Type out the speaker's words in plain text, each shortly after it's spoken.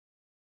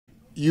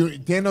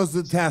Dan knows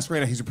the task right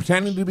now. He's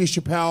pretending to be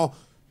Chappelle,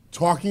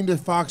 talking to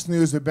Fox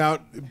News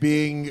about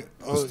being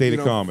the state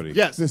of comedy.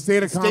 Yes, the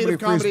state of comedy,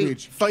 free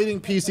speech,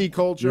 fighting PC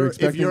culture. If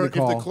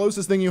the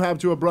closest thing you have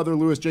to a brother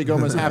Louis J.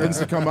 Gomez happens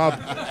to come up,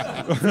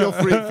 feel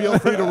free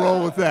to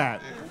roll with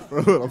that for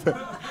a little bit.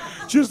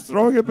 Just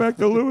throwing it back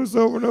to Louis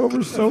over and over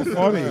is so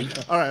funny.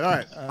 All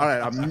right.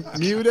 I'm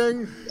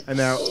muting and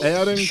now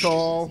adding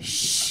call.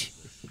 Shh.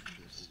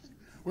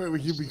 Wait,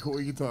 we can be cool.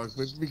 We can talk,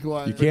 but be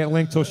quiet. You can't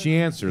link till she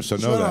answers, so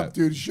know that. Shut up,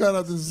 dude. Shut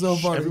up. This is so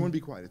funny. Everyone be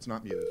quiet. It's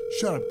not muted.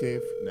 Shut up,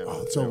 Dave. No,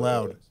 oh, it's so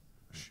loud.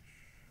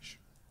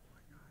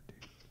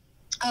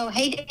 Oh,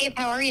 hey, Dave.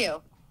 How are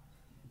you?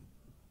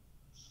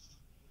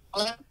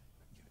 Hello?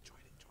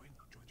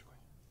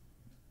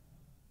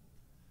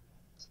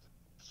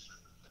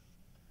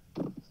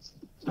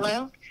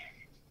 Hello?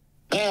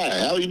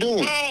 Hi, how you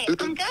doing? Hey,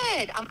 I'm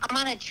good. I'm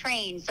on a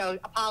train, so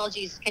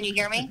apologies. Can you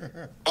hear me?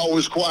 Oh,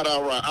 it's quite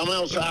all right. I'm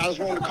outside. I just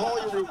wanted to call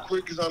you real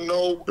quick because I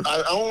know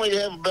I only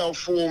have about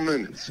 4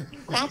 minutes.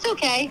 That's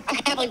okay.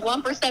 I have like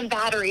 1%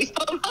 battery. So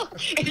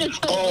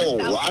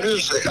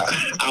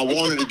I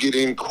wanted to get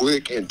in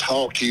quick and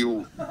talk to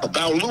you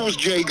about Louis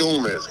J.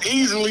 Gomez.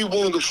 Easily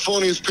one of the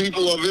funniest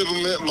people I've ever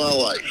met in my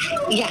life.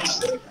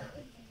 Yes.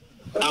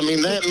 I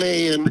mean, that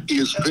man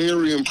is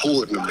very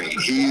important to me.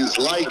 He is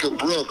like a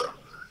brother.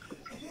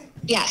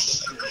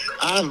 Yes.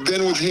 I've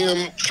been with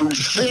him through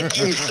thick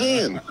and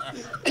thin.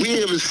 We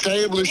have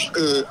established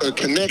a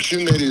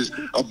connection that is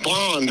a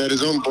bond that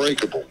is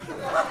unbreakable.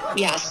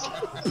 Yes.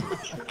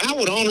 I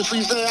would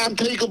honestly say I'd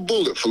take a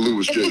bullet for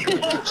Louis J.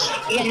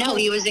 Yeah, no,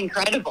 he was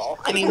incredible.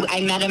 I mean,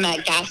 I met him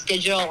at Gas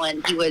Digital,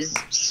 and he was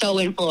so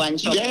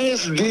influential.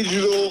 Gas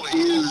Digital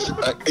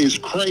is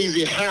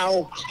crazy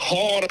how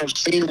hard I've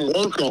seen him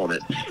work on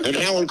it, and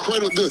how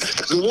incredible.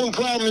 The one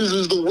problem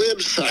is the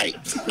website.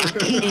 I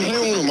keep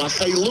telling him, I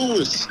say,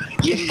 Louis,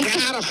 you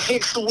gotta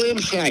fix the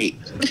website.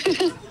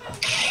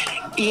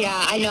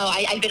 Yeah, I know.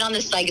 I've been on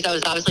this site because I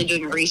was obviously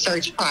doing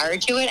research prior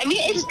to it. I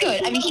mean, it's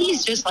good. I mean,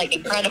 he's just like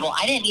incredible.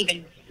 I didn't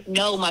even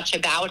know much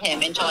about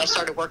him until I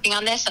started working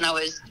on this, and I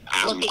was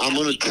looking I'm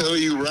going to tell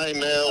you right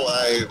now,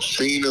 I've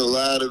seen a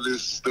lot of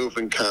this stuff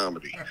in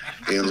comedy,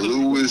 and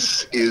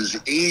Louis is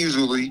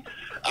easily...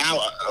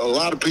 a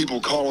lot of people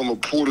call him a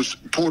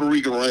Puerto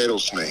Rican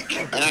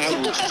rattlesnake.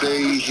 I would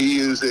say he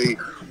is a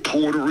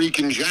Puerto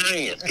Rican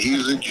giant.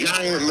 He's a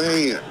giant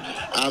man.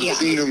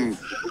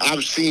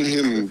 I've seen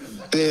him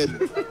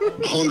bed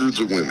hundreds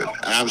of women.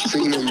 I've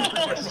seen him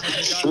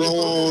throw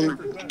on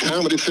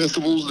comedy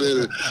festivals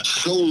that are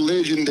so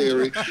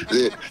legendary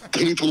that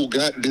people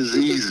got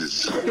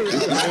diseases.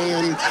 This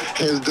man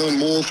has done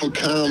more for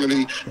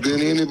comedy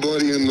than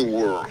anybody in the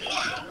world.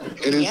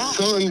 And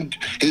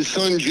his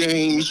son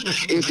James,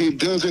 if he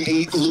doesn't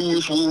eat,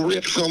 Louis will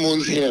rip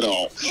someone's head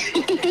off.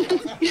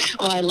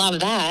 Well, I love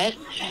that.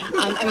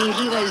 I mean,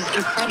 he was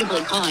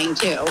incredibly kind,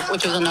 too,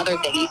 which was another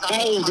thing.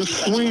 Oh, the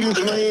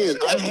sweetest man.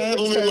 I have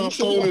him in my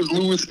phone as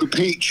Louis the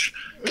Peach,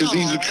 because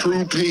he's a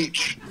true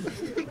peach.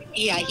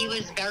 Yeah, he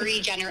was very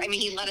generous. I mean,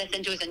 he let us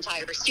into his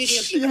entire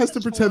studio. She has to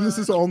pretend this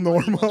is all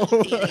normal.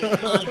 He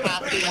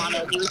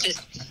was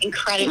just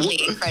incredibly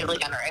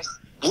generous.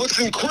 What's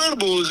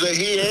incredible is that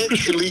he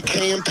actually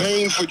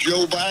campaigned for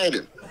Joe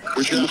Biden,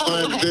 which I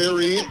find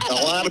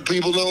a lot of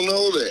people don't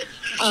know that.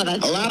 Oh,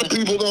 that's a lot of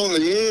people don't.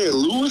 Yeah,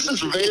 Louis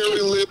is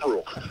very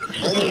liberal,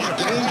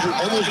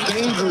 almost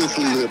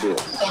dangerously liberal.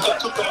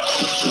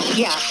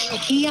 Yeah,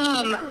 he.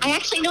 I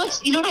actually know.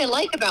 You know what I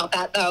like about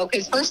that though,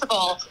 because first of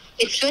all,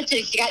 it's good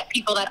to get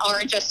people that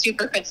aren't just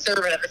super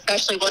conservative,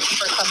 especially working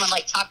for someone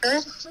like Tucker,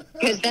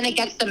 because then it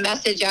gets the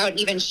message out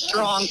even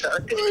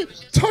stronger.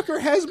 Tucker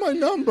has my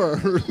number.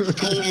 He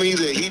told me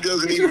that he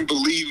doesn't even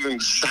believe in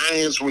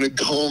science when it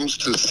comes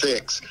to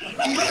sex.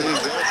 He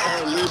says that's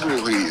how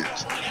liberal he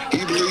is.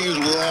 He believes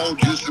we're all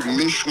just a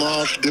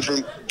mishmash,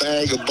 different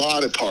bag of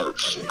body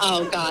parts.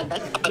 Oh, God,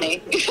 that's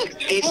funny.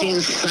 It's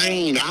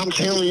insane. I'm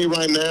telling you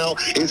right now,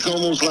 it's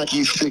almost like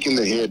he's sick in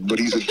the head, but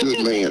he's a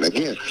good man.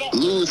 Again,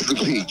 Louis the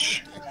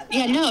Peach.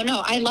 Yeah,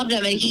 no, I loved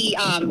him, and he,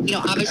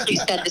 obviously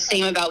said the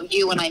same about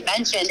you when I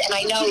mentioned, and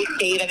I know,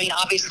 Dave, I mean,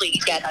 obviously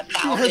you get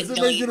 1,000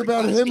 million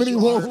about him, and he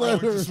won't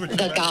let her.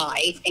 The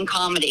guy in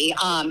comedy,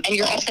 and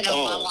your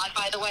SNL monologue,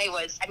 by the way,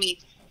 was, I mean,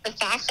 the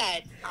fact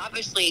that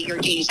obviously you're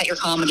a genius at your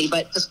comedy,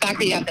 but the fact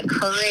that you have the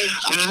courage.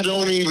 I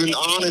don't even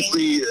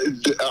honestly,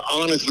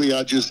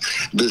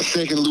 the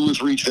second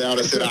Louis reached out,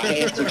 I said, I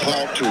have to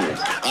talk to him.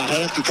 I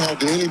have to talk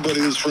to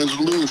anybody that's friends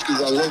with Louis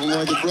because I love him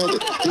like a brother.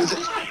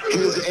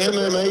 His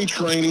MMA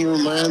training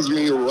reminds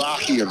me of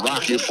Rocky and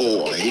Rocky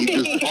IV. He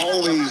just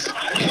always,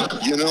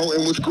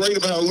 and what's great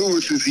about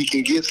Louis is he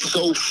can get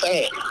so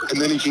fat and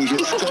then he can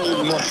get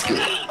so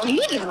muscular. Well, he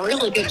was in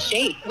really good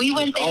shape. We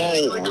went there.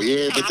 Oh,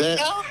 yeah,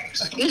 but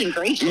He was in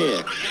great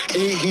shape. Yeah,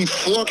 he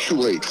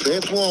fluctuates.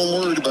 That's what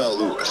I'm worried about,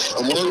 Lewis.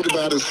 I'm worried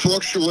about his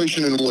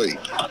fluctuation in weight.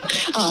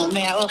 Oh,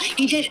 man. Well,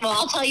 he did. Well,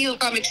 I'll tell you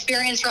from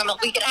experience from a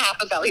week and a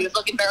half ago, he was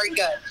looking very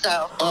good.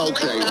 So.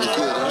 Okay, well, good.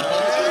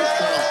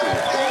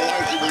 I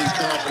like it when he's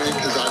confident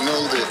because I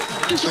know that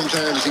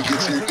sometimes he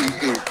gets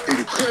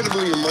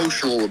incredibly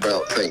emotional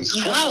about things.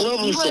 I love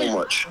him so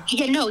much.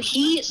 Yeah, no,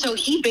 he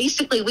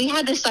basically, we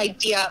had this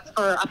idea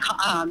for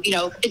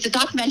it's a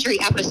documentary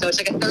episode. It's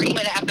like a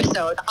 30-minute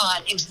episode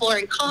on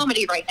exploring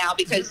comedy right now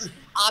because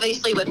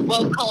obviously with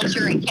woke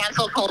culture and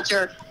cancel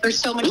culture, there's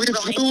so much. Which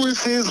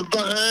Lewis is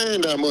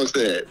behind, I must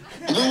add.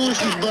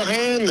 Lewis is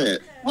behind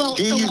that. Well,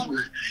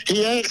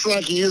 he acts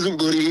like he isn't,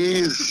 but he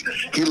is.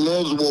 He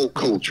loves woke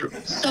culture.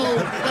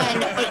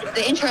 But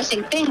the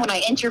interesting thing, when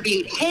I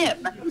interviewed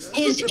him,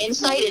 his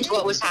insight into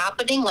what was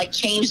happening,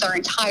 changed our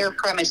entire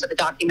premise of the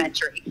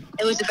documentary.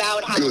 It was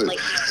about how,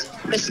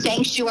 the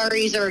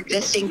sanctuaries are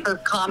existing for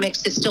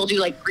comics to still do,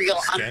 real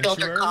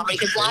unfiltered comedy,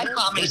 because live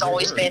comedy's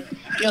always been,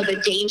 the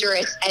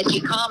dangerous,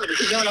 edgy comedy,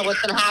 because you don't know what's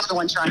going to happen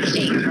once you're on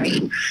stage,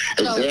 right?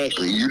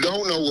 Exactly. You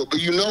don't know what,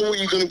 but you know what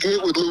you're going to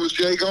get with Louis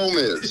J.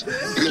 Gomez.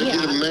 You're going to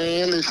get a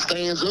man that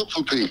stands up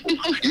for people.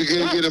 You're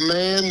going to get a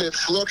man that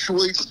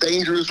fluctuates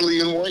dangerously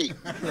in weight.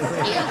 Well,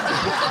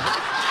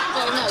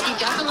 no, he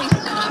definitely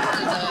stood up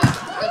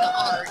for the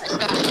art,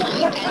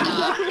 especially, and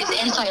his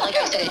insight, like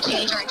I said, it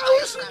changed our entire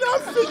She's not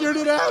figured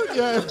it out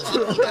yet.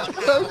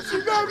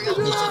 She's not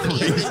figured it out.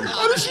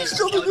 How does she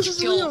still think this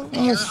is real?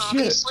 There,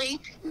 obviously,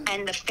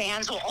 and the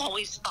fans will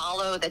always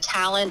follow the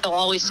talent. They'll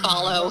always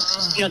follow,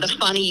 the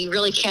funny. You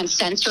really can't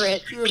censor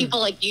it. People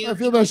like you. I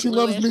feel like she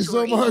loves me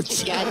so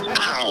much.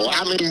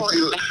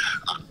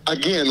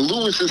 Again,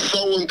 Lewis is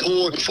so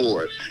important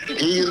for it.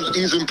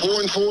 He's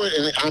important for it,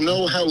 and I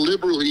know how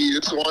liberal he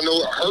is, so I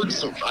know it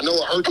hurts him. I know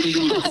it hurts him to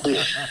his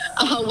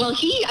core. Well,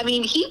 he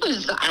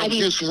was. I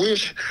just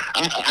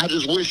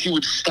wish he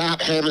would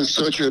stop having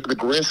such an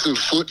aggressive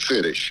foot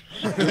fetish.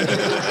 There's a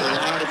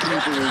lot of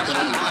people in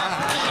town.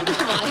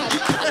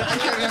 I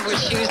can't remember what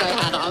shoes I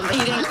had on. He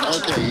didn't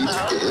Okay,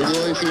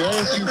 well, if he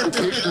asks you for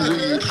pictures of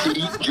your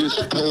feet,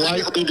 just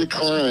politely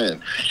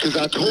decline. Because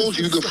I told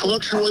you the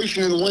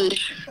fluctuation in weight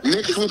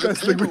mixed with a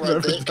temper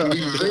like that can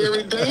be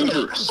very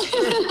dangerous.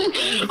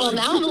 Well,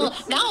 now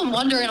I'm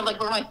wondering,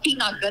 were my feet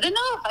not good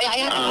enough?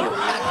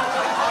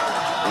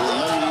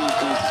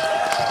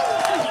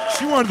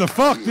 She wanted the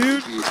fuck,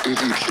 dude. If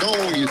he's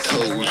showing your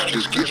toes,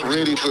 just get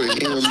ready for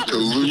him to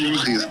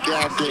lose his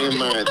goddamn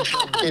mind.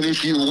 And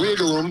if you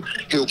wiggle him,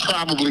 he'll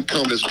probably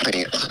come his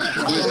pants.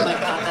 Listen,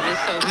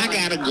 I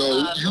gotta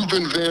go. You've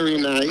been very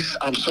nice.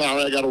 I'm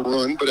sorry I gotta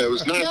run, but it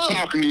was nice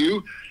talking to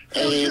you.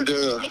 And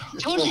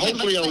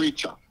hopefully I'll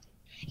reach out.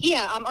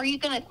 Yeah, are you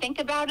going to think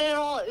about it at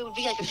all? It would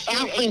be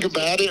I'll think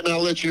about it, and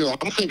I'll let you know.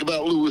 I'll think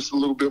about Lewis a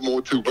little bit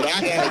more, too, but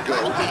I gotta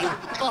go.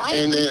 Well,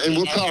 and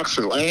we'll talk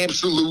soon.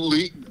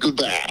 Absolutely.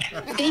 Goodbye.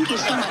 Thank you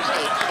so much,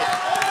 Dave.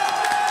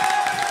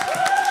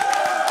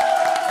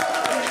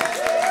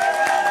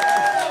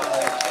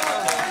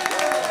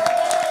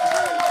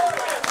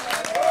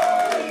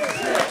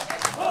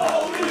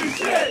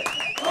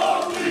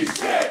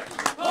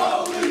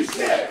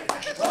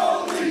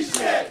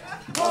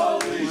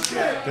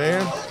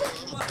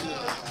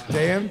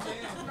 Dan?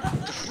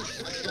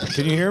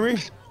 Can you hear me?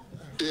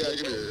 Yeah, I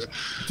can hear you.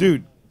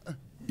 Dude,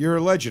 you're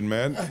a legend,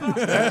 man. And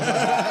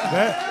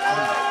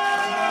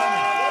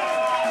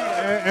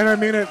I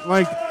mean it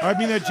I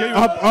mean that genuine.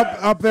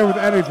 up there with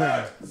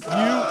anything.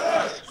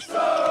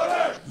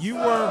 You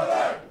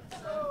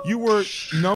were